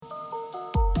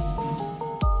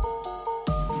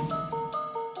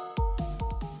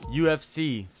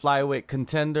UFC flyweight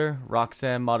contender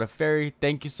Roxanne Modafferi,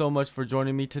 thank you so much for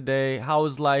joining me today. How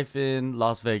is life in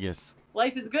Las Vegas?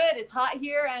 Life is good. It's hot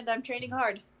here, and I'm training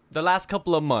hard. The last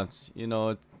couple of months,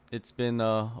 it's been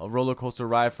a roller coaster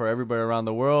ride for everybody around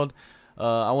the world.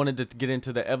 I wanted to get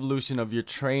into the evolution of your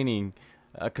training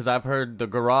because I've heard the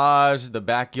garage, the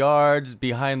backyards,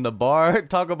 behind the bar.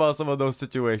 Talk about some of those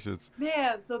situations.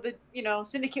 Man, so the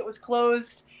syndicate was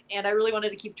closed, and I really wanted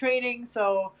to keep training,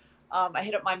 so I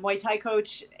hit up my Muay Thai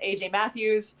coach, AJ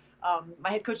Matthews. My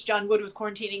head coach, John Wood, was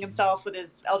quarantining himself with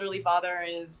his elderly father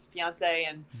and his fiance.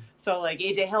 And so, like,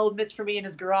 AJ held mitts for me in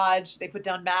his garage. They put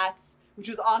down mats, which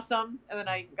was awesome. And then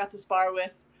I got to spar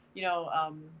with,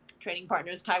 training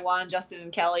partners, Taiwan, Justin,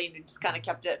 and Kelly. And it just kind of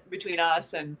kept it between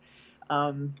us. And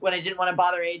when I didn't want to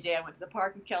bother AJ, I went to the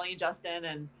park with Kelly and Justin.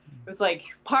 And it was like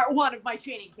part one of my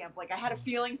training camp. Like, I had a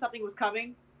feeling something was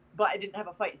coming, but I didn't have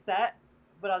a fight set.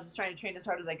 But I was just trying to train as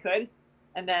hard as I could.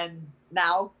 And then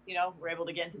now, we're able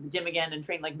to get into the gym again and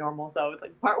train like normal. So it's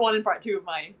like part one and part two of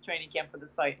my training camp for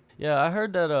this fight. Yeah, I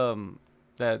heard that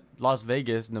that Las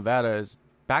Vegas, Nevada is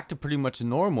back to pretty much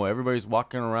normal. Everybody's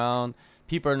walking around.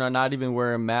 People are not even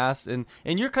wearing masks. And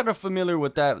you're kind of familiar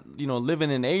with that, living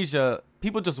in Asia.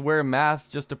 People just wear masks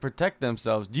just to protect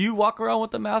themselves. Do you walk around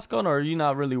with a mask on, or are you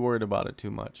not really worried about it too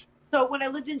much? So when I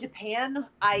lived in Japan,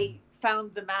 I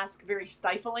found the mask very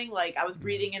stifling. Like, I was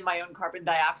breathing in my own carbon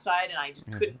dioxide, and I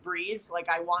just couldn't breathe. Like,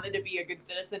 I wanted to be a good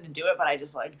citizen and do it, but I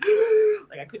just like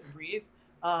I couldn't breathe.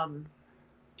 So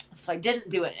I didn't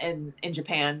do it in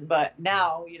Japan. But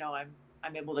now,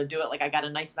 I'm able to do it. Like, I got a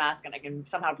nice mask, and I can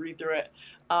somehow breathe through it.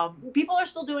 People are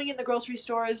still doing it in the grocery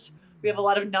stores. We have a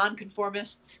lot of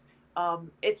nonconformists.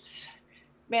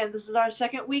 Man, this is our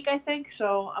second week, I think.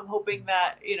 So I'm hoping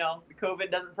that,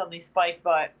 COVID doesn't suddenly spike.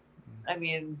 But, I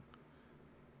mean,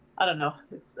 I don't know.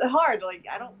 It's hard. Like,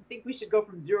 I don't think we should go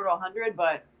from 0 to 100,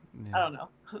 but yeah. I don't know.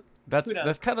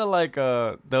 That's kind of like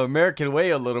the American way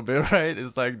a little bit, right?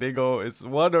 It's like they go, it's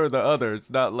one or the other. It's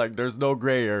not like there's no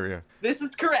gray area. This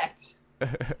is correct.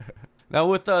 Now,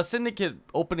 with Syndicate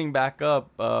opening back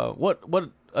up, what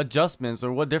adjustments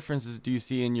or what differences do you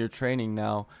see in your training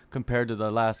now compared to the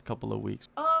last couple of weeks?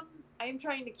 I'm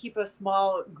trying to keep a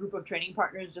small group of training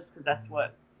partners just because that's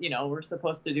what, we're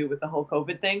supposed to do with the whole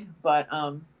COVID thing. But,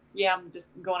 yeah, I'm just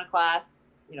going to class,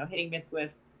 hitting mitts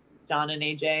with John and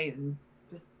AJ, and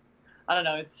just, I don't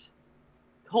know, it's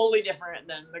totally different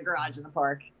than the garage in the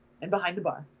park and behind the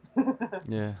bar.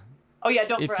 Yeah. Oh, yeah,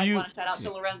 don't forget, I want to shout out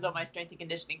to Lorenzo, my strength and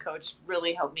conditioning coach.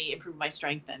 Really helped me improve my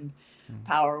strength and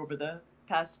power over the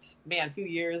past, few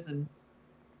years and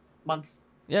months.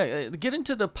 Yeah, get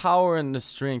into the power and the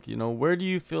strength, where do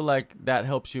you feel like that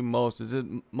helps you most? Is it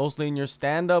mostly in your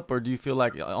stand-up, or do you feel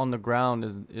like on the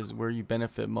ground is where you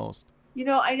benefit most?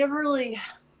 I never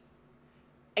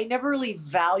really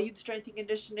valued strength and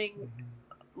conditioning,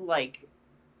 like,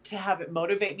 to have it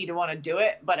motivate me to want to do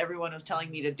it, but everyone was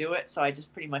telling me to do it, so I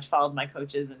just pretty much followed my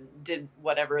coaches and did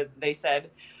whatever they said.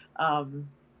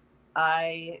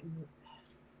 I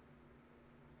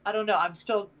don't know. I'm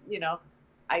still,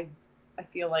 I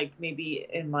feel like maybe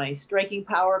in my striking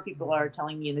power, people are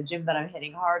telling me in the gym that I'm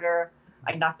hitting harder.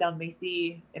 I knocked down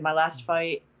Macy in my last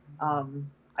fight.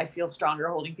 I feel stronger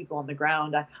holding people on the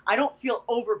ground. I don't feel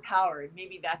overpowered.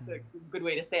 Maybe that's a good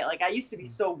way to say it. Like, I used to be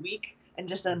so weak and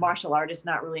just a martial artist,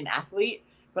 not really an athlete.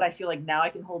 But I feel like now I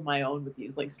can hold my own with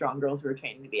these, like, strong girls who are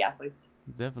training to be athletes.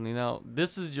 Definitely. Now,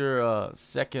 this is your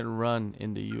second run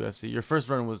in the UFC. Your first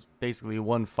run was basically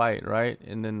one fight, right?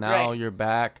 And then now You're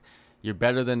back. You're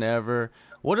better than ever.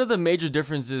 What are the major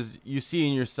differences you see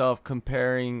in yourself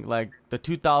comparing, like, the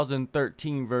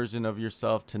 2013 version of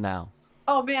yourself to now?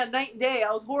 Oh, man, night and day.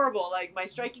 I was horrible. Like, my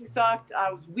striking sucked.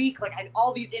 I was weak. Like, I had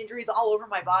all these injuries all over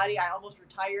my body. I almost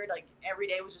retired. Like, every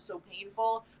day was just so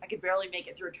painful. I could barely make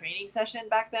it through a training session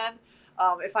back then.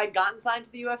 If I'd gotten signed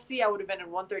to the UFC, I would have been in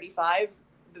 135,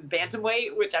 the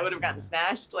bantamweight, which I would have gotten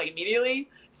smashed, like, immediately.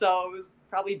 So it was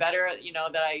probably better,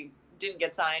 that I didn't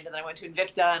get signed, and then I went to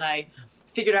Invicta, and I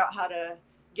figured out how to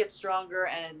get stronger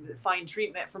and find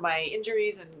treatment for my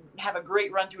injuries and have a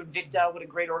great run through Invicta. What a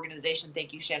great organization.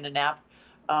 Thank you, Shannon Knapp.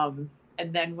 And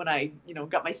then when I,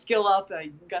 got my skill up, I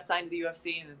got signed to the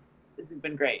UFC, and it's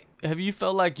been great. Have you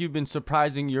felt like you've been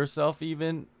surprising yourself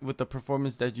even with the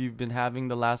performance that you've been having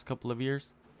the last couple of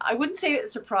years? I wouldn't say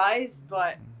it's surprised,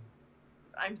 but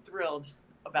I'm thrilled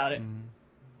about it.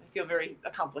 I feel very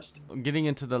accomplished. Getting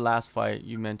into the last fight,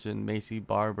 you mentioned Macy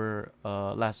Barber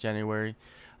last January.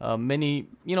 Many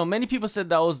people said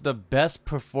that was the best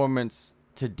performance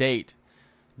to date.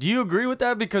 Do you agree with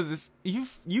that? Because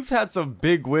you've had some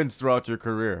big wins throughout your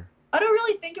career. I don't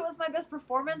really think it was my best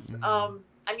performance.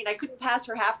 I I mean, I couldn't pass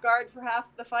her half guard for half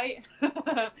the fight,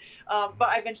 but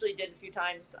I eventually did a few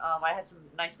times. I had some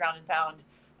nice ground and pound.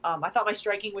 I thought my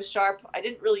striking was sharp. I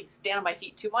didn't really stand on my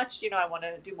feet too much. I want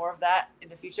to do more of that in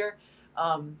the future.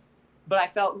 But I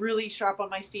felt really sharp on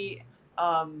my feet,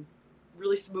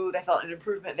 really smooth. I felt an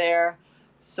improvement there.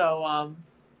 So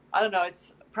I don't know.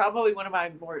 It's probably one of my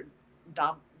more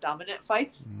dominant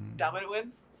fights, dominant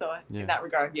wins. So in that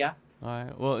regard, yeah. All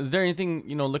right. Well, is there anything,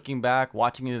 looking back,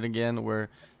 watching it again, where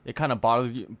it kind of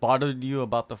bothered you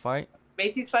about the fight?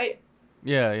 Macy's fight?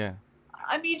 Yeah.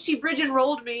 I mean, she bridge and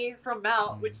rolled me from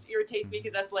mount, which irritates me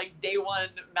because that's like day one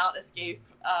mount escape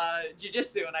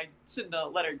jiu-jitsu, and I shouldn't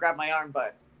have let her grab my arm,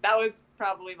 but that was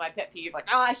probably my pet peeve. Like,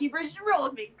 she bridge and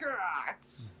rolled me. Grr.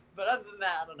 But other than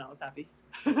that, I don't know. I was happy.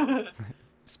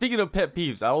 Speaking of pet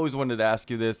peeves, I always wanted to ask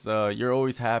you this. You're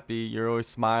always happy. You're always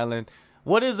smiling.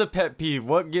 What is a pet peeve?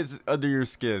 What gets under your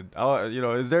skin?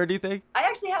 Is there anything? I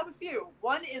actually have a few.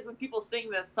 One is when people sing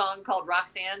this song called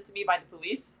Roxanne to Me by the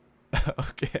Police.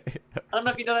 Okay. I don't know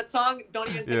if you know that song. Don't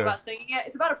even think about singing it.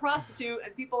 It's about a prostitute,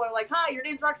 and people are like, "Hi, your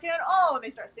name's Roxanne." Oh, and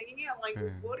they start singing it. I'm like,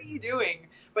 "What are you doing?"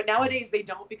 But nowadays they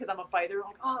don't, because I'm a fighter. They're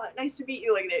like, "Oh, nice to meet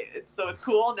you." Like, it's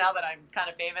cool now that I'm kind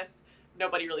of famous.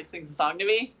 Nobody really sings a song to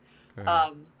me.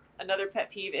 Another pet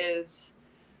peeve is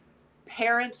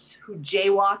parents who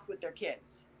jaywalk with their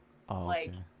kids.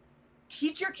 Like,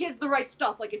 teach your kids the right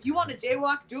stuff. Like, if you want to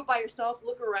jaywalk, do it by yourself.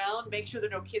 Look around. Make sure there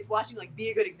are no kids watching. Like, be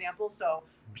a good example. So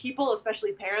people,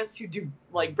 especially parents who do,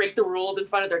 like, break the rules in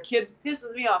front of their kids,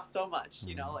 pisses me off so much.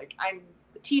 Like, I'm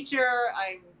the teacher.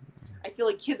 I feel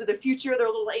like kids are the future. They're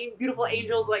little beautiful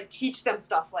angels. Like, teach them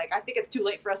stuff. Like, I think it's too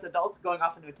late for us adults, going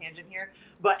off into a tangent here,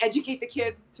 but educate the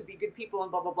kids to be good people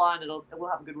and blah, blah, blah, and we'll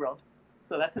have a good world.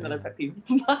 So that's another pet peeve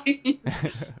of mine.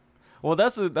 Well,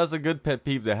 that's a good pet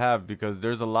peeve to have, because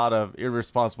there's a lot of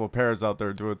irresponsible parents out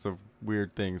there doing some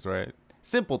weird things, right?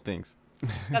 Simple things.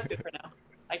 That's good for now.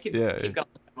 I can keep going.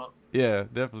 Yeah,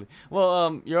 definitely.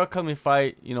 Well, your upcoming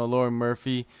fight, Lauren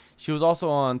Murphy, she was also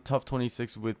on Tough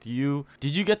 26 with you.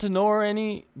 Did you get to know her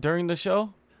any during the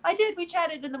show? I did. We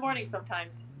chatted in the morning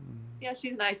sometimes. Yeah,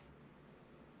 she's nice.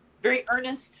 Very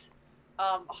earnest,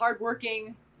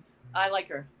 hardworking. I like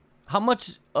her. How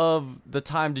much of the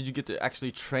time did you get to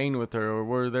actually train with her, or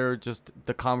were there just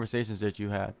the conversations that you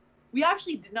had? We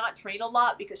actually did not train a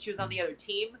lot because she was on the other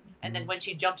team. And then when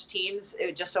she jumped teams,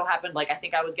 it just so happened, like, I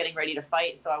think I was getting ready to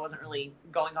fight, so I wasn't really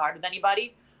going hard with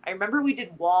anybody. I remember we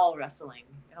did wall wrestling,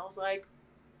 and I was like,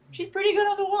 she's pretty good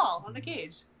on the wall, on the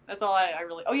cage. That's all I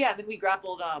really... Oh, yeah, and then we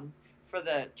grappled for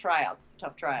the tryouts, the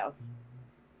tough tryouts.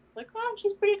 Like,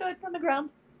 she's pretty good on the ground.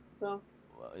 So...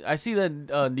 I see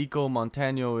that Nico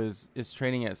Montano is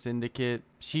training at Syndicate.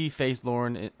 She faced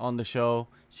Lauren on the show.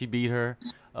 She beat her.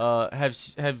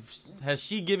 Has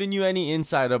she given you any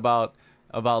insight about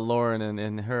Lauren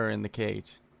and her in the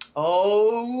cage?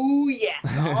 Oh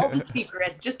yes, all the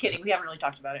secrets. Just kidding. We haven't really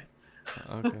talked about it.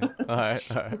 Okay. All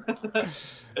right.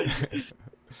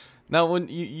 Now, when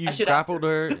you've grappled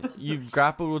you've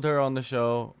grappled with her on the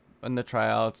show, in the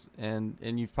tryouts, and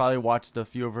you've probably watched a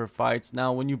few of her fights.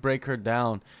 Now, when you break her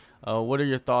down, what are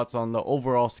your thoughts on the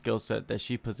overall skill set that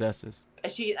she possesses? I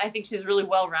think she's really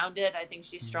well-rounded. I think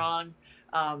she's strong.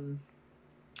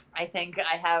 I think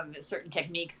I have certain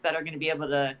techniques that are going to be able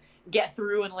to get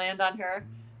through and land on her.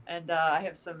 And I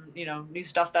have some, new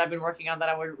stuff that I've been working on that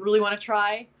I would really want to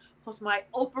try. Plus my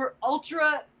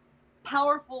ultra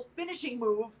powerful finishing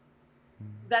move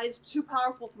that is too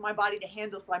powerful for my body to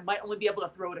handle, so I might only be able to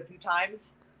throw it a few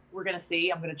times. We're going to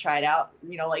see. I'm going to try it out.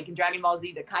 Like in Dragon Ball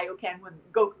Z, the Kaioken, when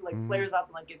Goku flares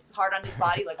up and it's hard on his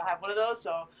body. Like, I have one of those,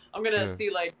 so I'm going to see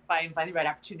if I can find the right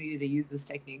opportunity to use this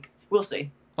technique. We'll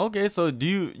see. Okay, so do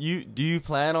you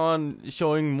plan on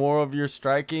showing more of your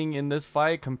striking in this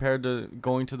fight compared to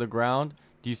going to the ground?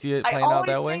 Do you see it playing out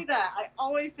that way? I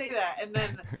always say that, and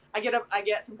then I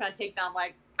get some kind of takedown.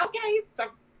 Like, okay, so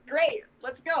great,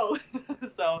 let's go.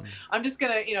 So I'm just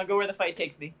gonna go where the fight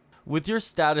takes me. With your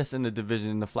status in the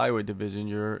division, the flyweight division,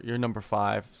 you're number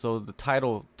 5. So the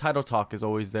title talk is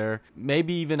always there.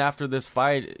 Maybe even after this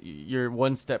fight, you're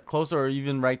one step closer, or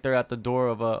even right there at the door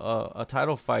of a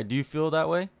title fight. Do you feel that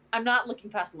way? I'm not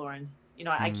looking past Lauren.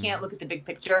 I can't look at the big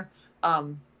picture.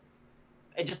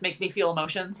 It just makes me feel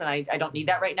emotions, and I don't need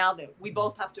that right now. We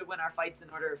both have to win our fights in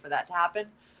order for that to happen.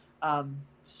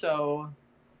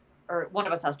 Or one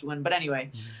of us has to win. But anyway.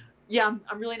 Yeah,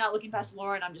 I'm really not looking past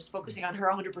Lauren. I'm just focusing on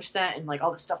her 100% and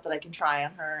all the stuff that I can try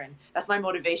on her, and that's my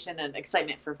motivation and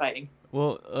excitement for fighting.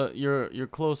 Well, your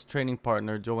close training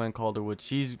partner, Joanne Calderwood,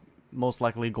 she's most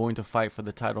likely going to fight for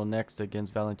the title next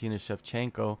against Valentina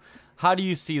Shevchenko. How do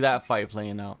you see that fight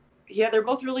playing out? Yeah, they're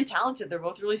both really talented. They're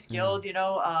both really skilled.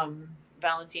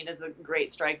 Valentina's a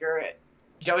great striker.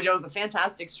 JoJo's a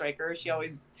fantastic striker. She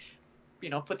always,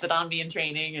 puts it on me in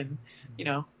training, and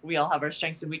we all have our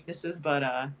strengths and weaknesses. But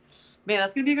man,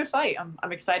 that's gonna be a good fight.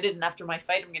 I'm excited, and after my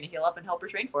fight, I'm gonna heal up and help her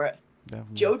train for it.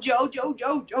 Definitely.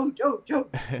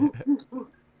 JoJo.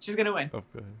 She's gonna win.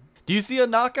 Okay. Do you see a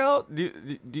knockout?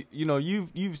 You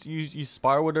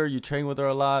spar with her, you train with her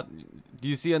a lot. Do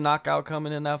you see a knockout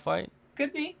coming in that fight?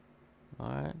 Could be. All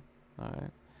right.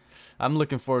 I'm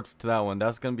looking forward to that one.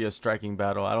 That's gonna be a striking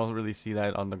battle. I don't really see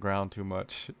that on the ground too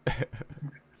much.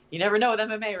 You never know with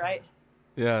MMA, right?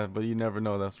 Yeah, but you never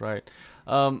know. That's right.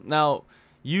 Now,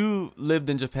 you lived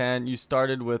in Japan. You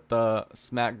started with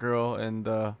Smack Girl, and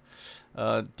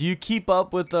do you keep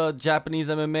up with Japanese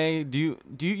MMA?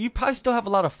 Do you probably still have a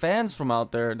lot of fans from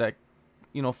out there that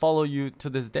follow you to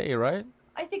this day, right?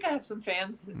 I think I have some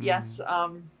fans. Yes.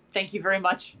 Thank you very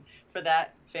much for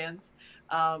that, fans.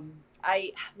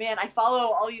 I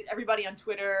follow everybody on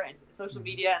Twitter and social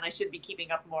media, and I should be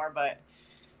keeping up more, but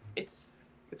it's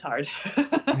hard.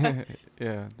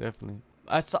 Yeah, definitely.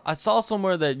 I saw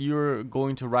somewhere that you were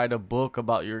going to write a book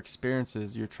about your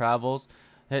experiences, your travels.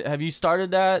 Have you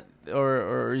started that,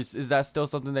 or is that still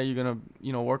something that you're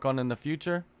gonna work on in the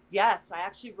future? Yes, I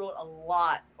actually wrote a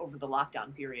lot over the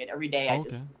lockdown period. Every day I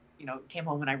just came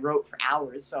home and I wrote for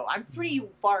hours, so I'm pretty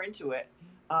far into it.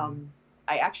 I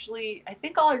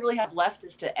think all I really have left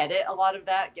is to edit a lot of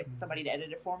that, get somebody to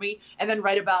edit it for me, and then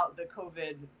write about the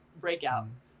COVID breakout.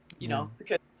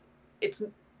 Because it's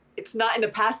not in the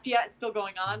past yet; it's still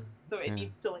going on, so it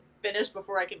needs to finish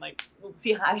before I can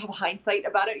see how I have hindsight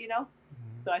about it.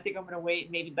 So I think I'm gonna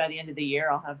wait. Maybe by the end of the year,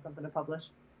 I'll have something to publish.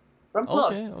 But I'm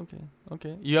close.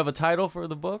 Okay. You have a title for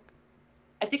the book?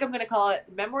 I think I'm gonna call it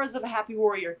 "Memoirs of a Happy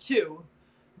Warrior 2: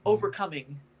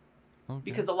 Overcoming." Okay.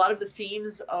 Because a lot of the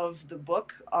themes of the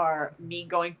book are me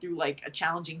going through a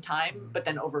challenging time, but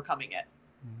then overcoming it.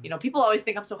 People always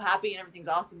think I'm so happy and everything's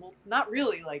awesome. Well, not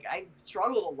really. I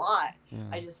struggled a lot. Yeah.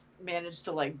 I just managed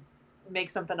to make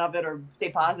something of it or stay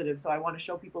positive. So I want to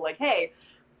show people hey,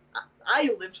 I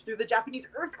lived through the Japanese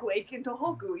earthquake in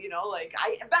Tohoku.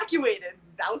 I evacuated.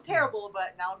 That was terrible,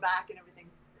 but now I'm back and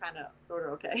everything's kind of sort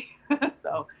of okay.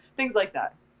 So things like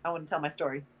that. I want to tell my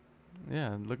story.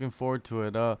 Yeah, looking forward to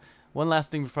it. One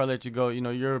last thing before I let you go.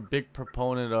 You're a big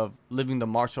proponent of living the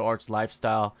martial arts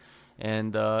lifestyle.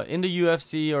 And in the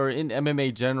UFC or in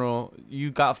MMA general, you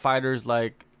got fighters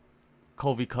like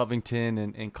Colby Covington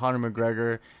and Conor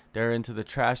McGregor. They're into the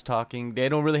trash talking. They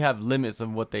don't really have limits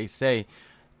on what they say.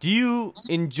 Do you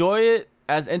enjoy it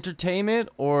as entertainment,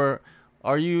 or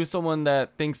are you someone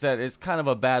that thinks that it's kind of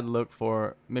a bad look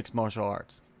for mixed martial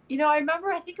arts? I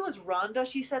remember, I think it was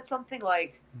Rhonda. She said something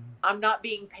like, I'm not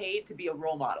being paid to be a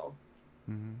role model.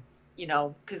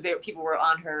 Because people were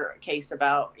on her case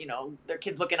about, their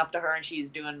kids looking up to her and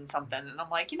she's doing something. And I'm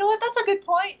like, you know what? That's a good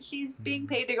point. She's being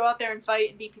paid to go out there and fight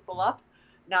and beat people up.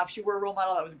 Now, if she were a role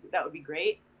model, that would be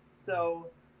great. So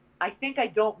I think I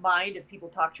don't mind if people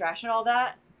talk trash and all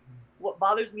that. What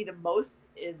bothers me the most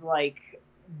is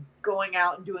going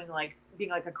out and doing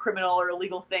being a criminal or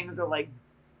illegal things, or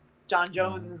John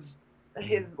Jones,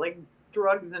 his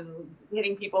drugs and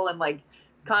hitting people, and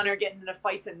Conor getting into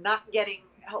fights and not getting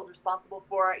held responsible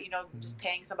for it, just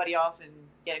paying somebody off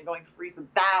and going free. So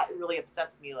that really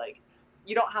upsets me.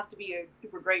 You don't have to be a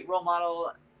super great role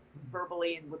model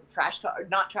verbally and with the trash talk, or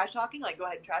not trash talking, go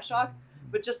ahead and trash talk,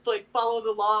 but just follow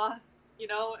the law,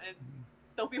 and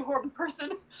don't be a horrible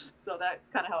person. So that's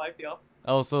kind of how I feel.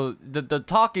 Oh, so the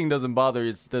talking doesn't bother you.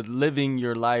 It's the living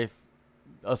your life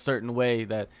a certain way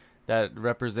that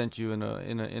represents you in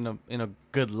a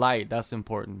good light. That's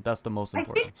important. That's the most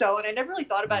important. I think so, and I never really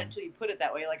thought about it until you put it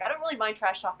that way. I don't really mind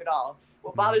trash talk at all.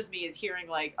 What bothers me is hearing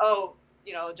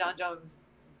John Jones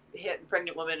hit a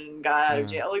pregnant woman and got out of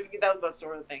jail. Those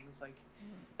sort of things.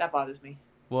 That bothers me.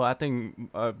 Well, I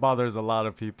think it bothers a lot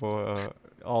of people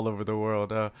all over the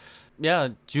world.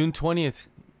 June 20th,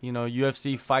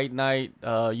 UFC Fight Night,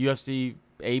 UFC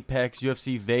Apex,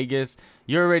 UFC Vegas.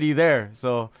 You're already there,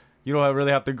 so you don't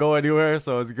really have to go anywhere,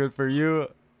 so it's good for you.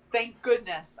 Thank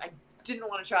goodness. I didn't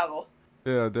want to travel.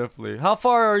 Yeah, definitely. How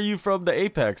far are you from the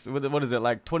Apex? What is it,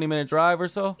 20-minute drive or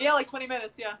so? Yeah, 20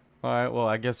 minutes, yeah. All right, well,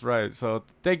 I guess right. So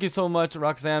thank you so much,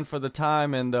 Roxanne, for the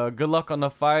time, and good luck on the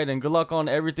fight, and good luck on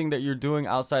everything that you're doing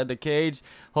outside the cage.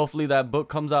 Hopefully that book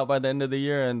comes out by the end of the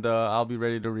year, and I'll be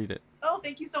ready to read it. Oh,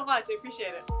 thank you so much. I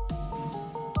appreciate it.